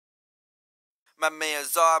My man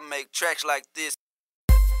Czar make tracks like this.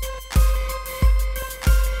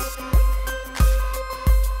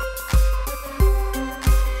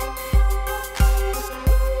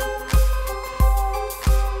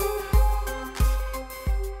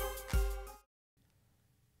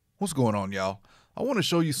 What's going on, y'all? I want to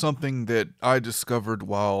show you something that I discovered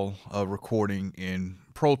while recording in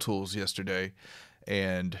Pro Tools yesterday,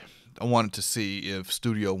 and I wanted to see if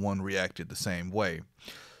Studio One reacted the same way.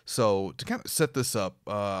 So to kind of set this up,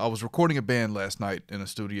 I was recording a band last night in a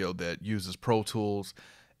studio that uses Pro Tools,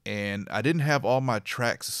 and I didn't have all my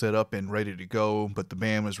tracks set up and ready to go, but the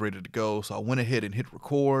band was ready to go, so I went ahead and hit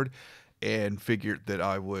record and figured that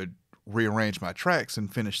I would rearrange my tracks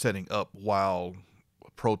and finish setting up while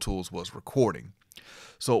Pro Tools was recording.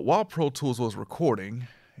 So while Pro Tools was recording,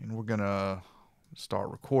 and we're gonna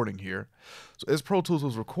start recording here. So as Pro Tools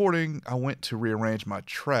was recording, I went to rearrange my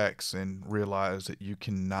tracks and realized that you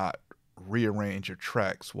cannot rearrange your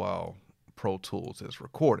tracks while Pro Tools is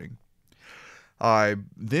recording. I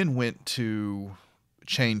then went to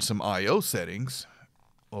change some I/O settings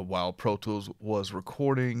while Pro Tools was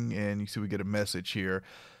recording, and you see we get a message here.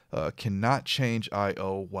 Cannot change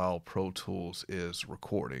I/O while Pro Tools is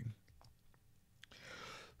recording.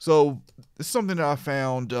 So it's something that I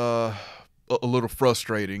found a little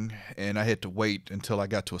frustrating, and I had to wait until I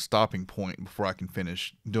got to a stopping point before I can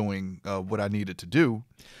finish doing what I needed to do.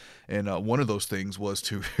 And one of those things was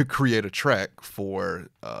to create a track for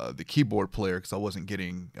the keyboard player because I wasn't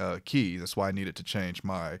getting keys. That's why I needed to change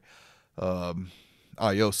my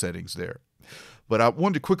I/O settings there. But I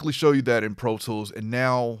wanted to quickly show you that in Pro Tools, and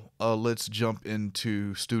now let's jump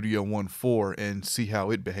into Studio One 4 and see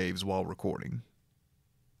how it behaves while recording.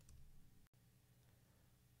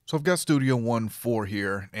 So I've got Studio One 4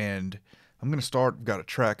 here, and I've got a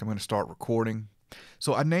track, I'm going to start recording.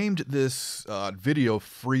 So I named this video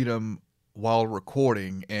Freedom while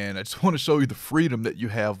recording, and I just want to show you the freedom that you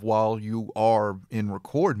have while you are in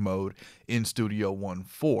record mode in Studio One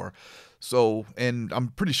 4. So, and I'm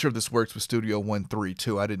pretty sure this works with Studio One 3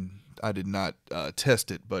 too. I did not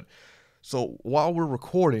test it, but so while we're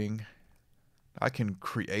recording, I can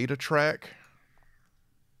create a track.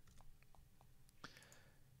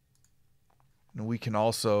 And we can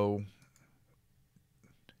also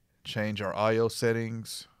change our I/O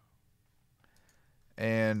settings,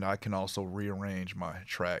 and I can also rearrange my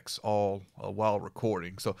tracks all while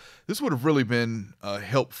recording. So this would have really been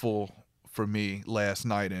helpful for me last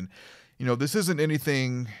night. And you know, this isn't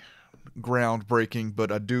anything groundbreaking, but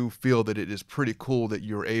I do feel that it is pretty cool that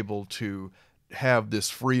you're able to have this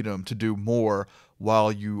freedom to do more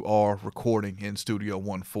while you are recording in Studio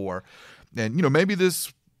One 4. And you know, maybe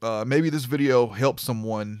this video helps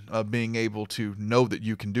someone being able to know that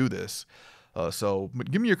you can do this. So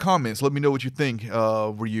give me your comments. Let me know what you think.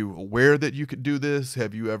 Were you aware that you could do this?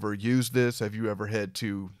 Have you ever used this? Have you ever had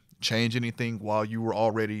to change anything while you were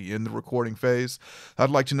already in the recording phase?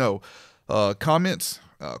 I'd like to know. Comments,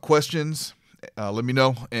 questions, let me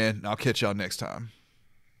know, and I'll catch y'all next time.